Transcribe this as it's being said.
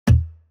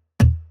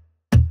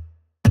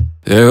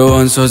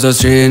once was a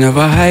strain of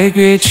a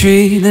high-grade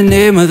tree. The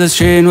name of the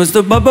strain was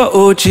the Baba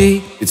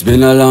Ochi. It's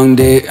been a long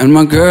day and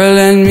my girl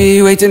and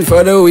me waiting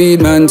for the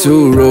Weedman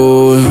to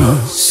roll.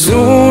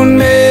 Soon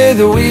may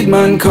the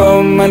Weedman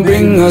come and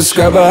bring us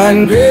grabber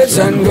and grapes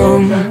and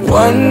gum.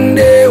 One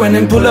day when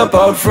him pull up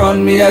out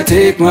front me, I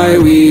take my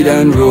weed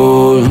and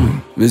roll.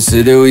 Me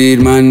see the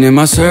Weedman in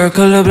my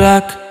circle of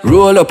black,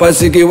 roll up a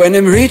ziggy when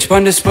him reach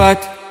pon the spot.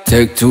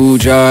 Take 2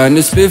 jar and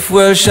the spliff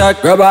well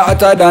shot, grab a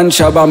hotter than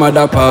Shabba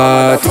mother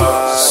pot.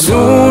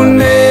 Soon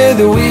may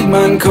the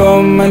Weedman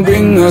come and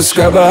bring us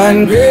grabber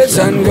and grapes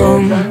and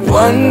gum.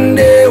 One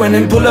day when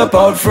him pull up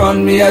out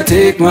front me, I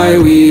take my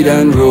weed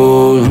and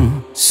roll.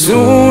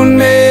 Soon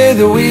may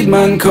the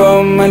Weedman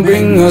come and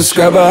bring us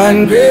grabber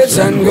and grapes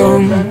and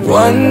gum.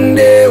 One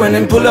day when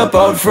him pull up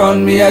out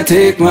front me, I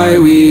take my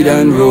weed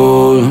and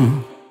roll.